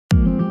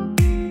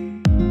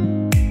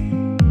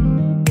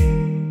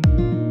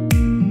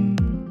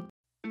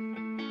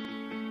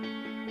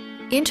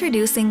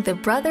Introducing the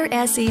Brother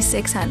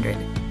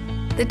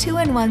SE600, the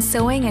two-in-one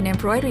sewing and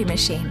embroidery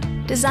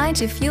machine designed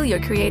to fuel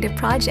your creative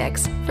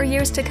projects for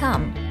years to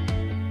come.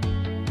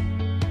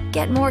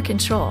 Get more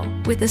control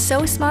with the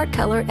So Smart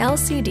Color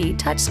LCD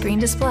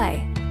touchscreen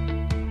display.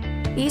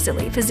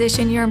 Easily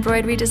position your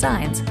embroidery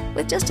designs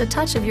with just a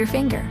touch of your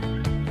finger.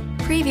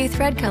 Preview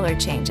thread color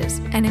changes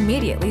and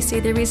immediately see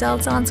the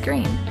results on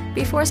screen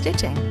before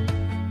stitching.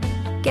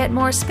 Get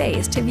more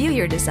space to view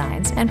your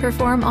designs and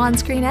perform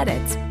on-screen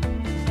edits.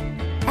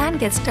 And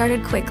get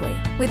started quickly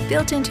with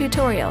built-in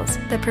tutorials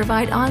that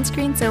provide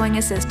on-screen sewing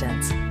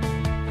assistance.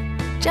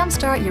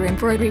 Jumpstart your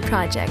embroidery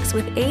projects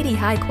with 80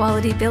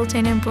 high-quality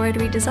built-in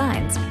embroidery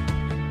designs,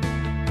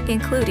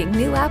 including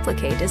new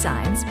applique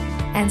designs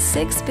and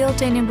 6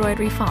 built-in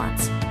embroidery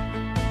fonts,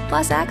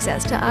 plus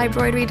access to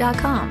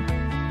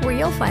iBroidery.com, where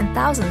you'll find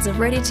thousands of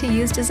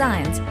ready-to-use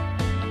designs,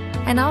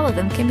 and all of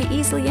them can be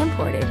easily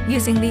imported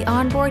using the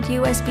onboard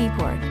USB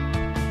port.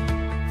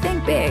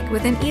 Think big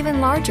with an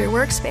even larger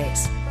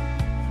workspace.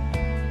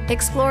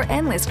 Explore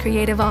endless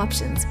creative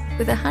options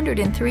with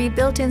 103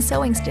 built-in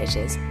sewing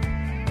stitches,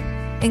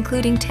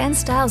 including 10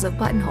 styles of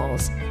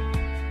buttonholes,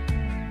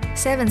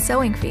 7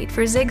 sewing feet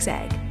for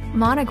zigzag,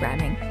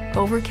 monogramming,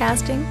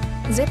 overcasting,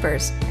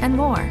 zippers, and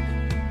more.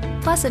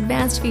 Plus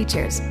advanced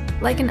features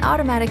like an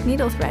automatic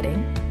needle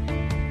threading,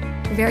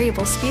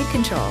 variable speed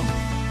control,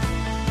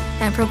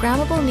 and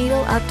programmable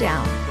needle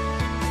up-down.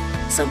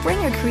 So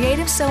bring your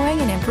creative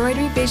sewing and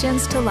embroidery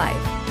visions to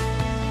life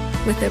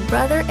with the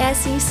Brother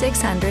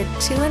SE600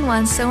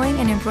 two-in-one sewing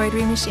and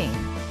embroidery machine.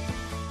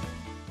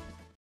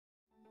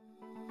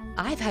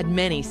 I've had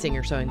many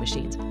Singer sewing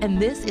machines, and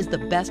this is the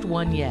best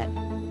one yet.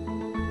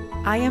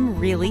 I am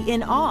really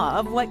in awe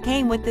of what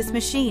came with this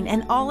machine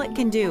and all it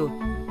can do.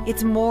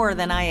 It's more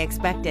than I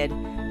expected.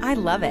 I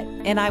love it,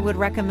 and I would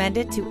recommend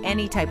it to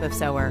any type of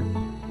sewer.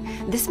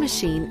 This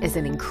machine is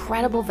an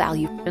incredible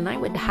value, and I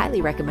would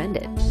highly recommend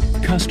it.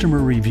 Customer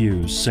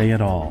reviews say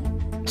it all.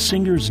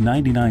 Singer's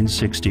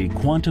 9960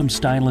 Quantum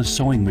Stylist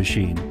sewing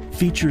machine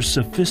features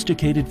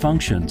sophisticated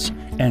functions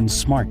and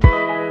smart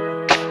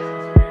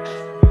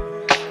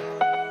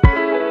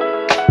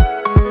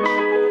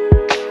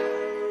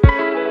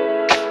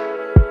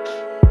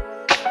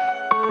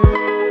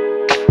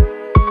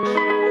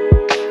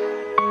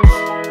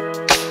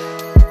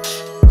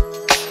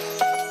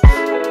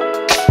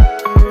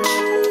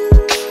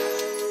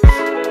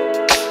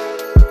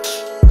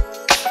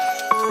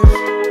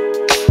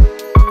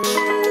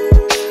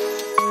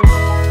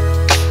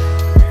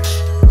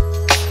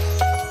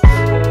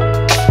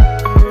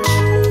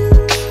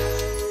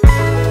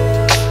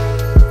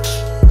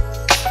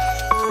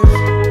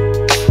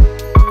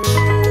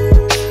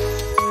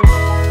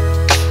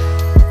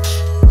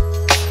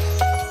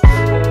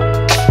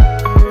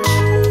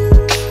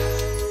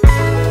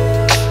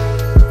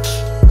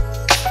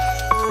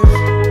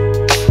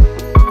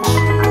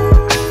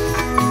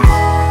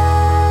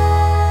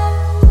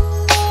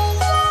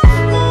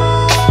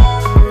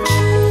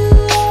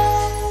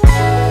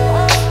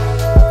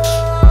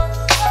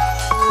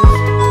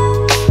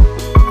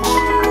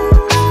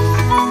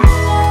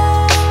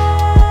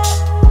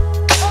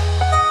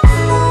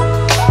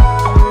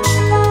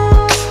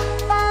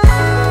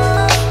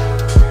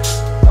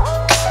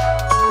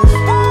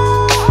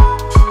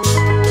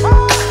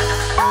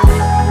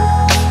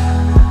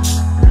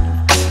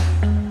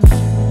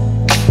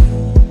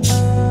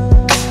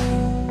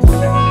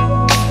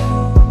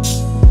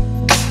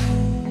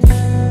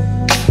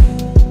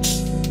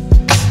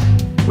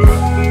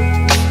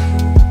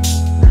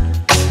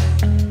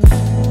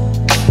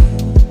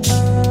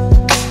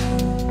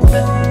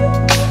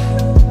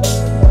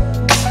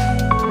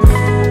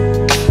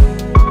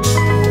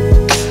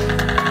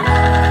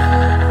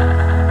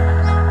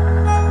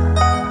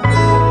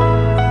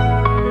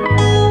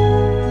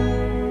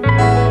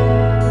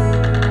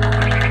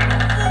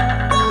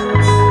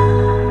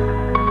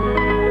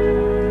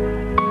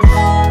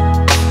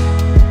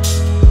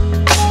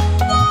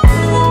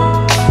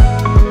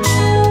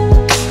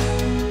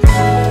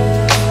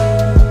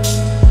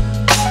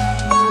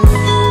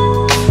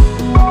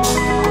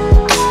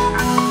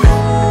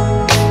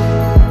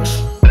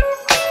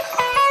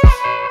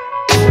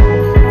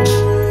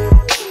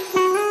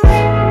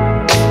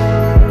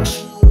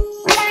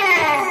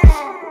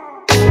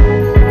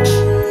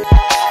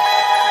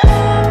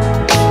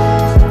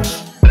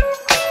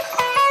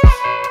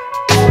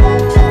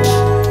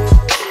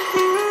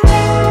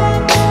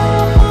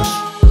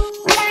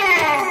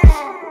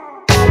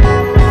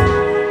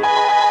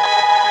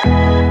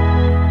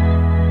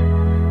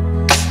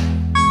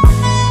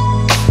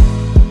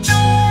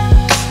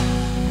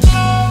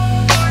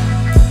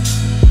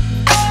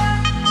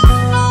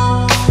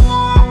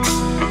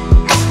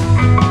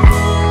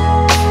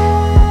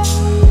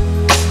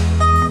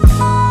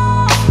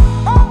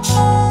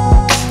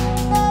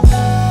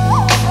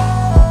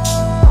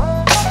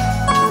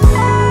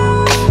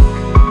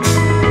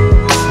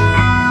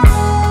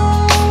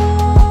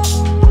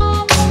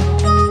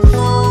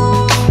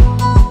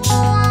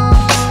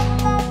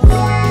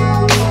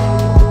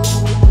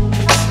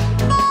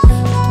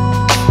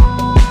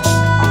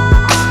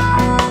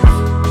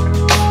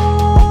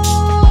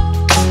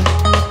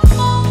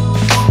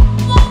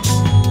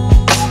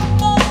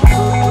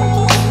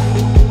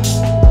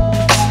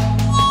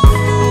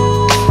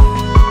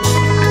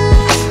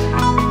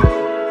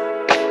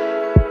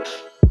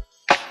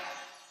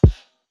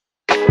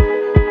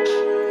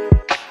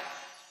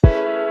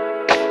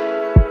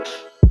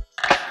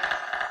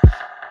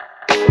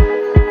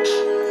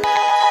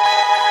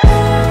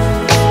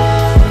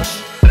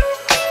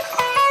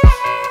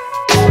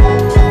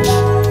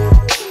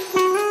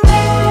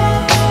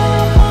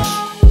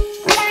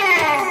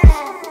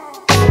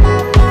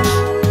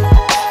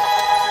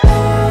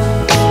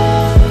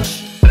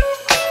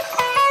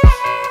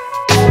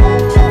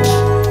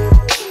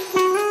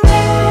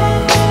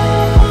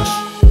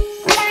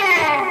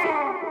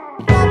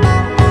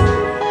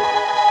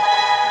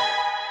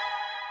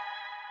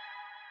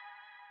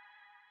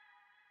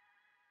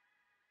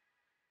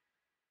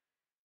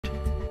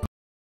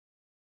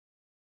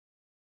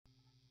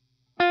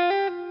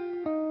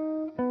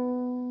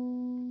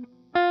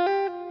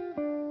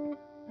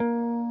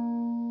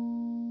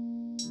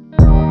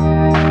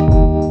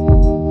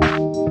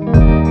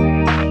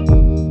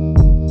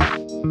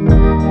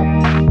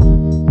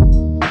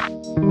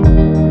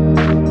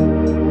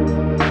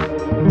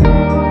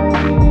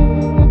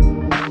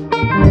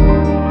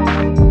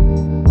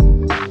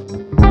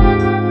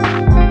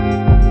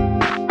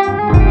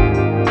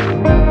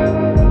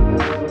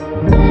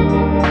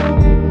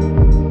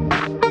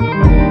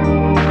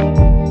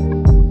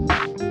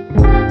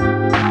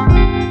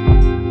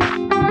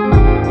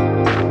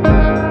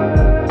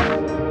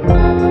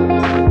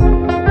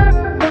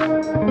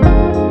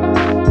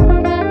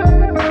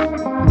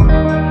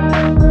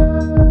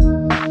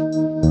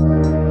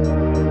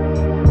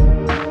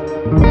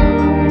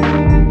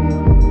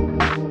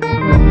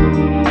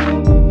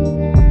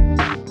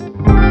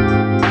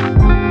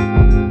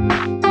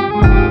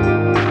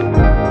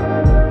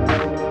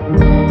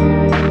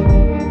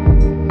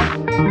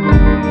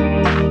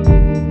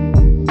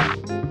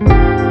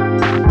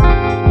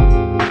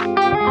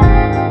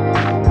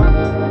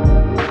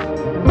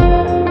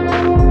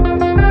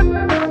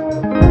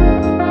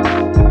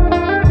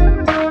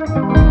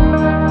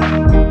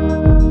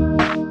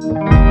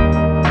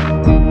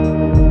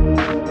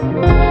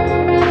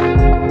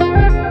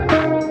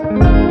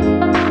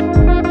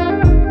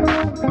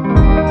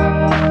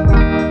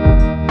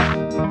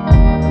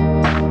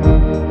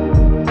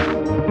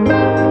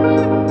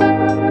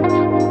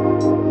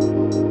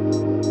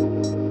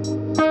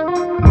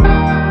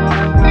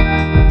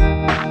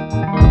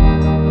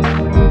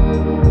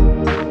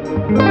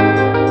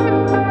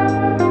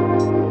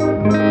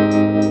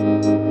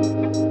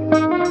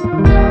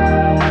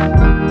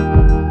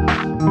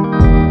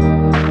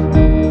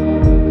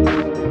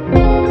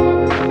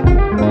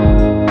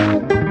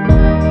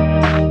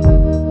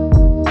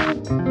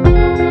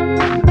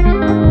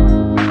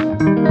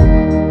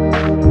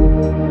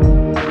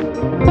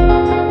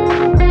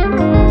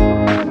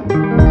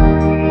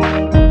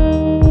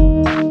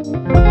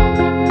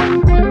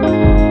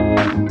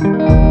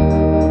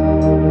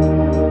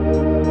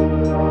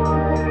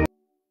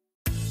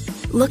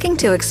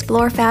to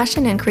explore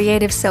fashion and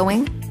creative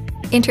sewing?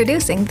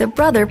 Introducing the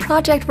Brother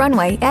Project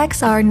Runway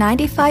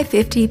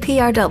XR9550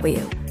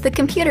 PRW, the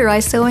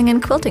computerized sewing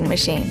and quilting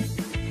machine.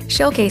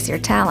 Showcase your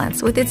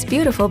talents with its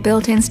beautiful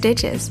built-in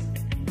stitches,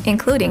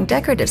 including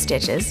decorative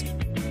stitches,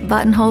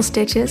 buttonhole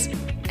stitches,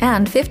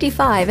 and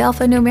 55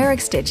 alphanumeric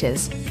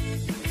stitches.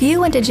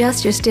 View and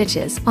adjust your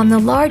stitches on the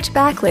large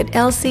backlit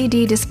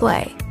LCD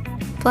display.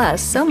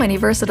 Plus, so many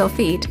versatile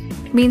feet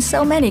means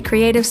so many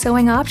creative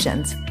sewing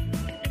options.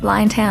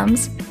 Blind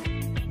hems,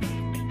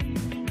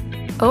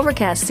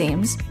 overcast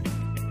seams,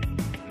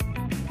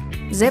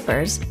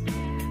 zippers,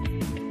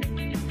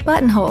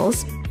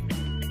 buttonholes,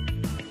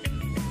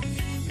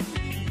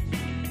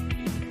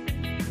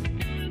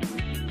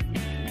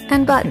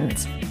 and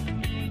buttons,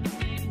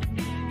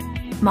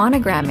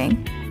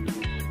 monogramming,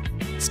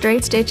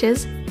 straight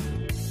stitches,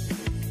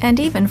 and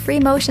even free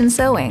motion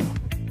sewing.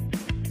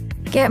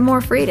 Get more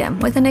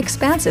freedom with an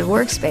expansive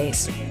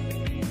workspace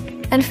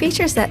and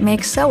features that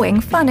make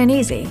sewing fun and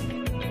easy,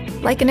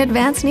 like an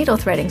advanced needle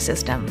threading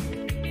system,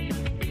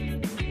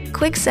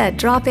 quick set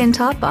drop-in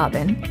top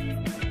bobbin,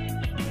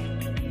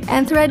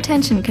 and thread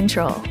tension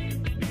control.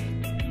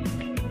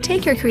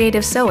 Take your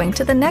creative sewing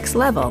to the next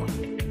level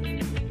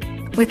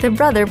with the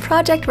Brother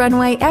Project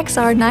Runway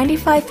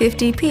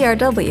XR9550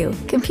 PRW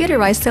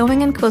computerized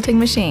sewing and quilting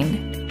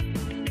machine.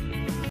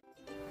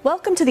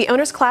 Welcome to the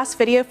owner's class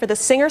video for the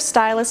Singer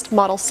Stylist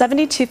Model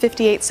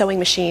 7258 sewing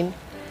machine.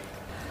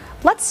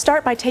 Let's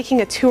start by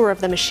taking a tour of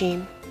the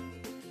machine.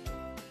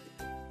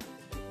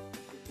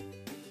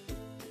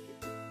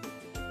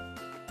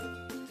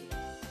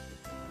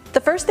 The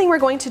first thing we're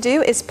going to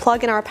do is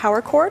plug in our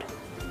power cord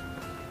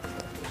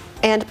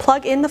and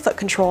plug in the foot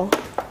control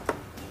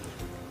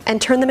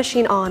and turn the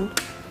machine on.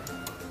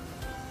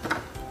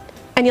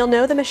 And you'll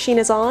know the machine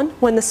is on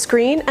when the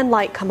screen and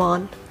light come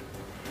on.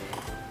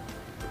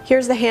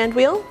 Here's the hand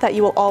wheel that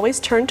you will always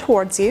turn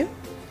towards you,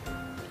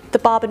 the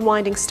bobbin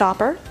winding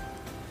stopper,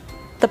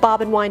 the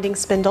bobbin winding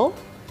spindle,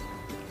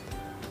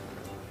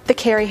 the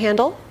carry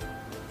handle,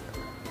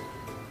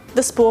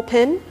 the spool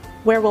pin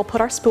where we'll put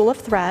our spool of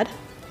thread,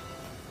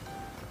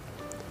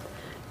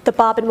 the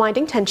bobbin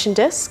winding tension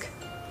disc,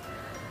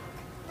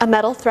 a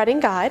metal threading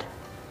guide,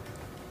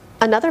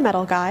 another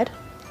metal guide,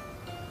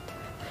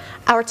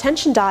 our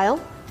tension dial,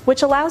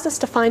 which allows us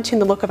to fine-tune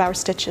the look of our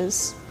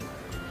stitches,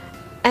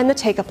 and the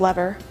take-up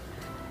lever.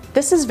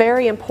 This is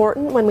very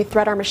important when we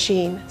thread our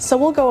machine, so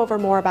we'll go over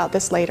more about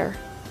this later.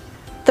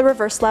 The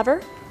reverse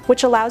lever,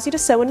 which allows you to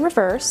sew in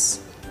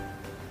reverse,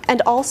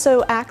 and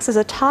also acts as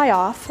a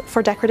tie-off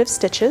for decorative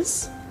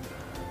stitches.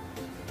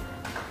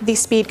 The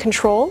speed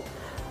control,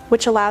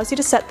 which allows you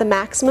to set the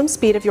maximum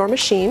speed of your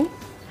machine.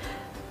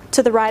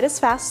 To the right is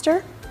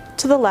faster,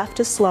 to the left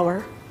is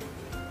slower.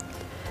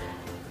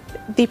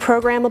 The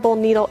programmable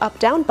needle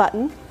up-down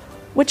button,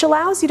 which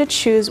allows you to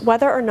choose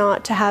whether or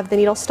not to have the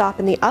needle stop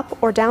in the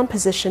up or down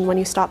position when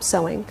you stop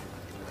sewing.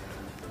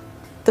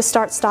 The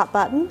start-stop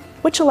button,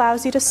 which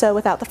allows you to sew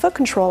without the foot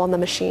control on the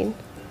machine.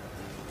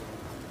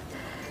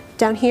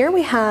 Down here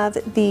we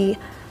have the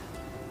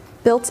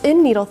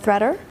built-in needle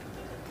threader,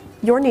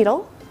 your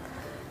needle,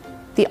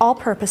 the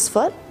all-purpose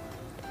foot,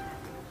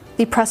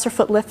 the presser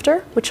foot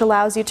lifter, which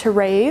allows you to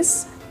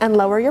raise and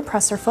lower your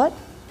presser foot,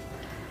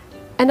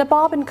 and a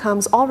bobbin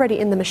comes already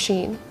in the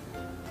machine.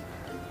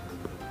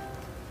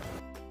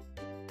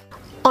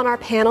 On our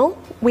panel,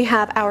 we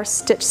have our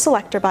stitch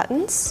selector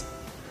buttons,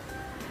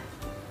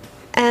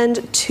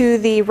 and to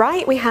the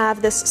right we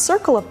have this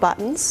circle of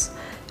buttons.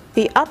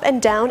 The up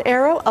and down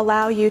arrow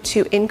allow you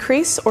to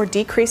increase or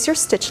decrease your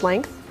stitch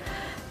length,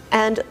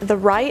 and the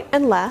right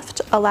and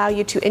left allow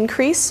you to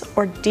increase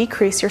or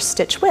decrease your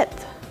stitch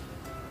width.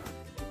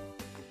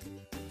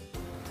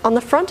 On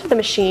the front of the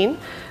machine,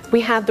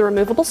 we have the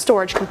removable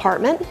storage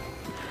compartment,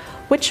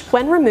 which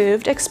when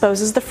removed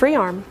exposes the free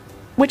arm,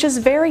 which is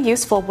very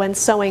useful when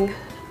sewing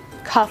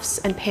cuffs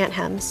and pant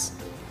hems.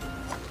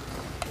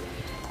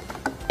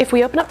 If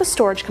we open up the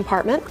storage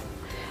compartment,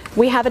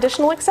 we have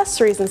additional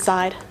accessories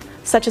inside,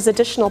 such as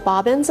additional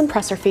bobbins and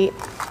presser feet.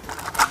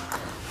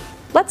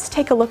 Let's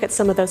take a look at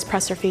some of those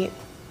presser feet.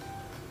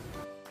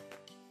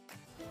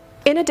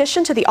 In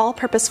addition to the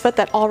all-purpose foot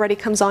that already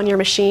comes on your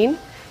machine,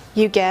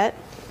 you get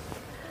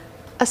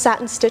a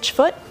satin stitch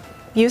foot,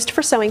 used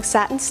for sewing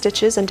satin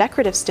stitches and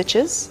decorative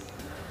stitches,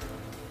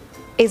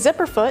 a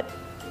zipper foot,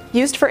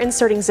 used for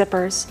inserting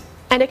zippers,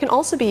 and it can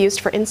also be used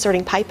for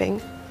inserting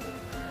piping,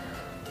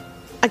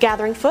 a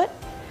gathering foot,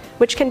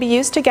 which can be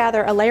used to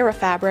gather a layer of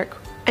fabric,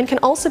 and can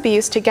also be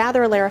used to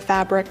gather a layer of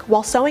fabric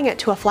while sewing it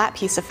to a flat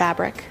piece of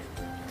fabric,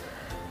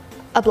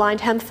 a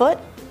blind hem foot,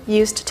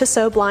 used to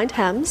sew blind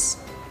hems,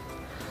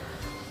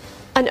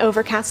 an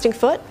overcasting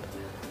foot,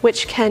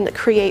 which can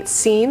create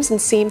seams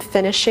and seam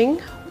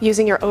finishing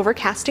using your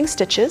overcasting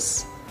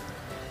stitches,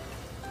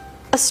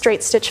 a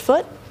straight stitch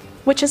foot,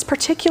 which is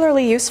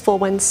particularly useful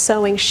when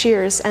sewing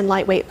sheers and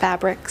lightweight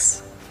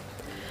fabrics,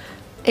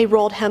 a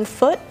rolled hem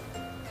foot,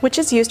 which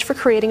is used for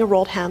creating a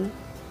rolled hem,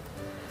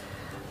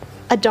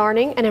 a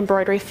darning and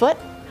embroidery foot,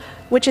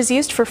 which is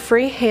used for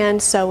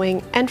freehand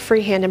sewing and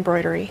freehand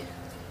embroidery,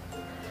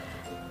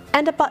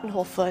 and a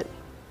buttonhole foot,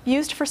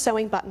 used for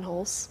sewing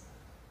buttonholes.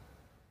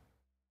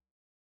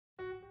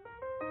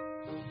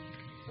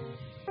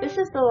 This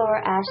is the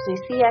Laura Ashley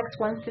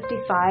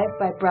CX155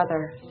 by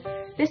Brother.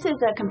 This is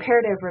a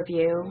comparative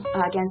review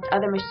against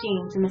other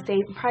machines in the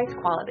same price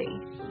quality.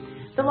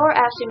 The Laura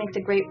Ashley makes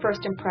a great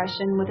first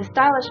impression with a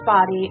stylish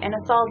body and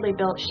a solidly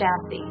built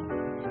chassis.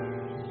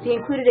 The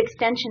included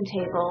extension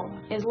table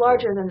is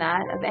larger than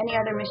that of any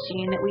other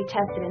machine that we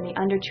tested in the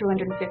under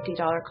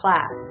 $250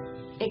 class.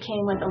 It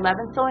came with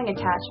 11 sewing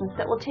attachments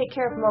that will take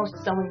care of most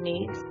sewing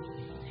needs.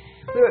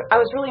 I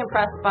was really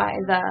impressed by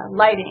the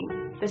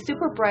lighting. The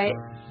super bright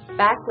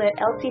backlit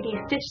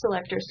LCD stitch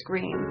selector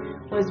screen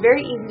was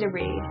very easy to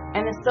read,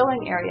 and the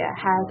sewing area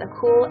has a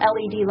cool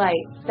LED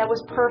light that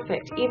was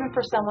perfect even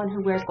for someone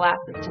who wears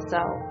glasses to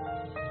sew.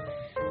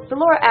 The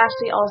Laura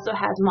Ashley also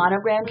has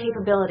monogram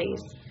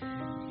capabilities.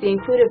 The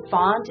included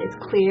font is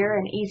clear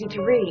and easy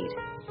to read.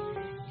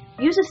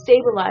 Use a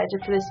stabilizer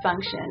for this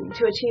function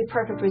to achieve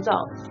perfect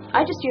results.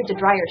 I just used a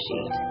dryer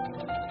sheet.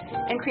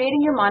 And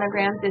creating your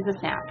monograms is a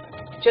snap.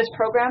 Just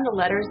program the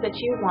letters that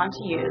you want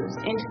to use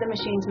into the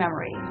machine's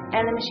memory,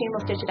 and the machine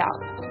will stitch it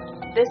out.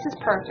 This is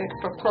perfect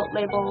for quilt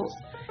labels,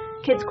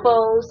 kids'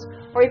 clothes,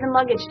 or even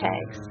luggage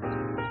tags.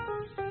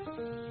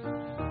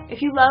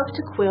 If you love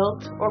to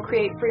quilt or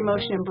create free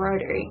motion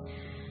embroidery,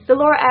 the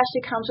Laura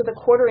Ashley comes with a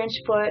 1/4 inch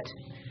foot,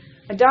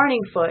 a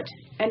darning foot,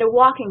 and a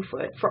walking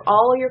foot for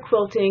all your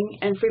quilting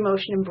and free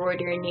motion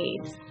embroidery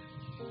needs.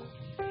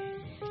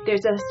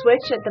 There's a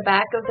switch at the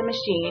back of the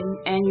machine,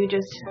 and you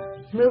just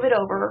move it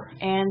over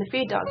and the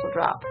feed dogs will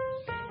drop.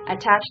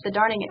 Attach the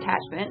darning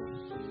attachment,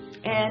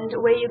 and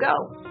away you go.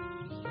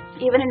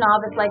 Even a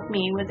novice like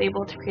me was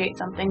able to create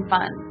something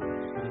fun.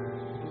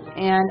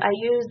 And I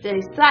used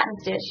a satin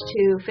stitch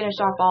to finish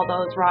off all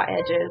those raw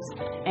edges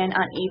and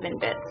uneven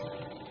bits.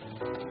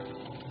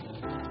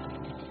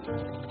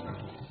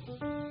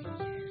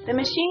 The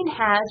machine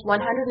has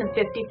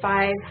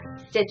 155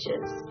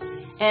 stitches,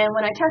 and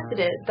when I tested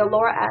it, the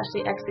Laura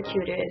Ashley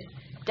executed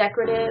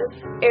decorative,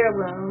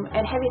 heirloom,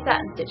 and heavy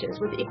satin stitches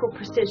with equal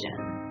precision.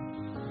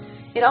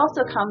 It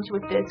also comes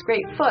with this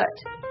great foot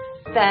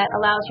that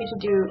allows you to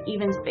do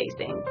even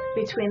spacing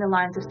between the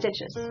lines of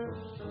stitches.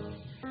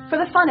 For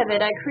the fun of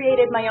it, I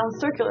created my own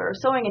circular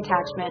sewing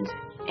attachment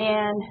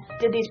and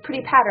did these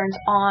pretty patterns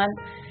on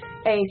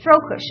a throw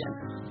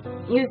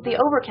cushion. Used the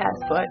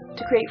overcast foot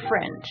to create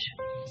fringe.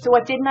 So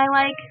what didn't I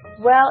like?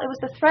 Well, it was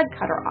the thread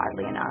cutter,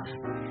 oddly enough.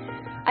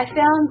 I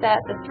found that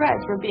the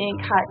threads were being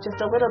cut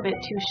just a little bit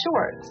too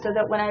short, so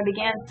that when I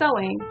began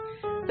sewing,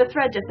 the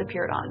thread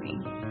disappeared on me.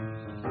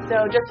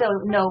 So just a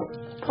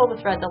note, pull the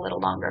threads a little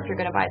longer if you're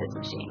going to buy this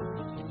machine.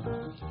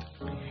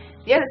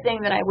 The other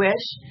thing that I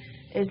wish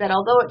is that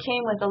although it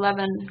came with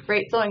 11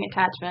 great sewing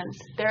attachments,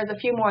 there's a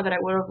few more that I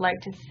would have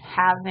liked to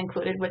have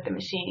included with the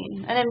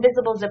machine. An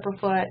invisible zipper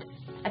foot,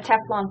 a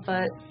Teflon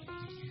foot,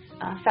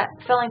 a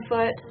felling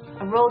foot,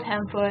 a rolled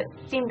hem foot,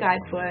 seam guide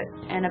foot,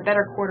 and a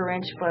better 1/4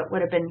 inch foot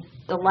would have been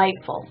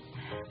delightful.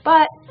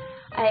 But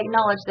I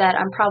acknowledge that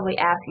I'm probably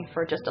asking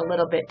for just a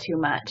little bit too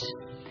much.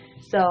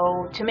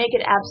 So to make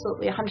it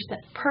absolutely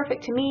 100%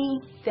 perfect to me,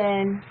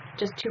 then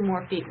just 2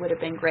 more feet would have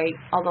been great,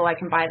 although I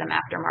can buy them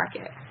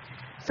aftermarket.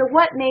 So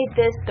what made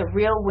this the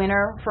real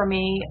winner for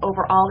me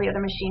over all the other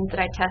machines that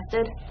I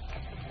tested?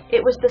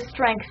 It was the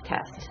strength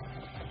test.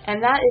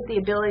 And that is the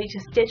ability to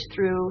stitch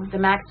through the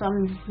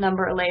maximum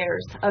number of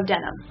layers of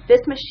denim.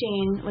 This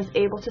machine was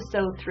able to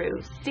sew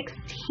through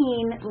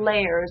 16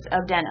 layers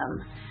of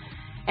denim,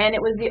 and it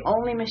was the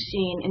only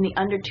machine in the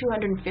under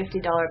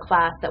 $250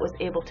 class that was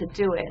able to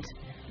do it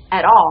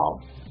at all,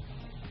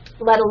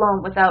 let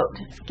alone without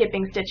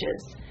skipping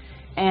stitches.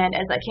 And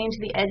as I came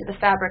to the edge of the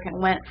fabric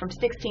and went from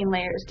 16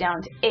 layers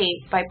down to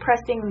 8, by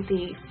pressing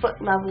the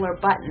foot leveler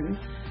button,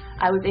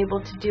 I was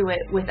able to do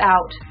it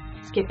without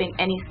skipping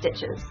any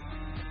stitches.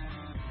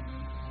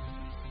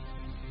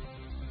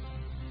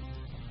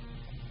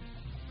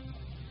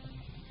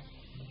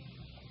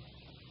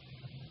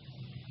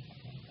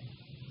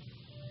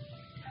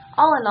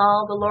 All in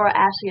all, the Laura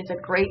Ashley is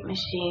a great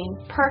machine,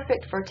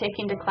 perfect for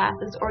taking to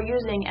classes or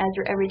using as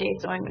your everyday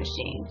sewing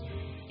machine.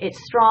 It's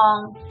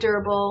strong,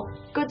 durable,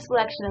 good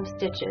selection of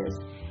stitches,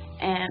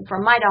 and for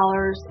my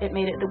dollars, it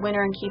made it the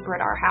winner and keeper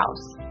at our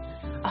house.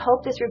 I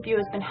hope this review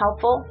has been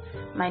helpful.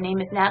 My name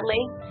is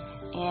Natalie,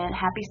 and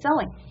happy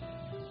sewing!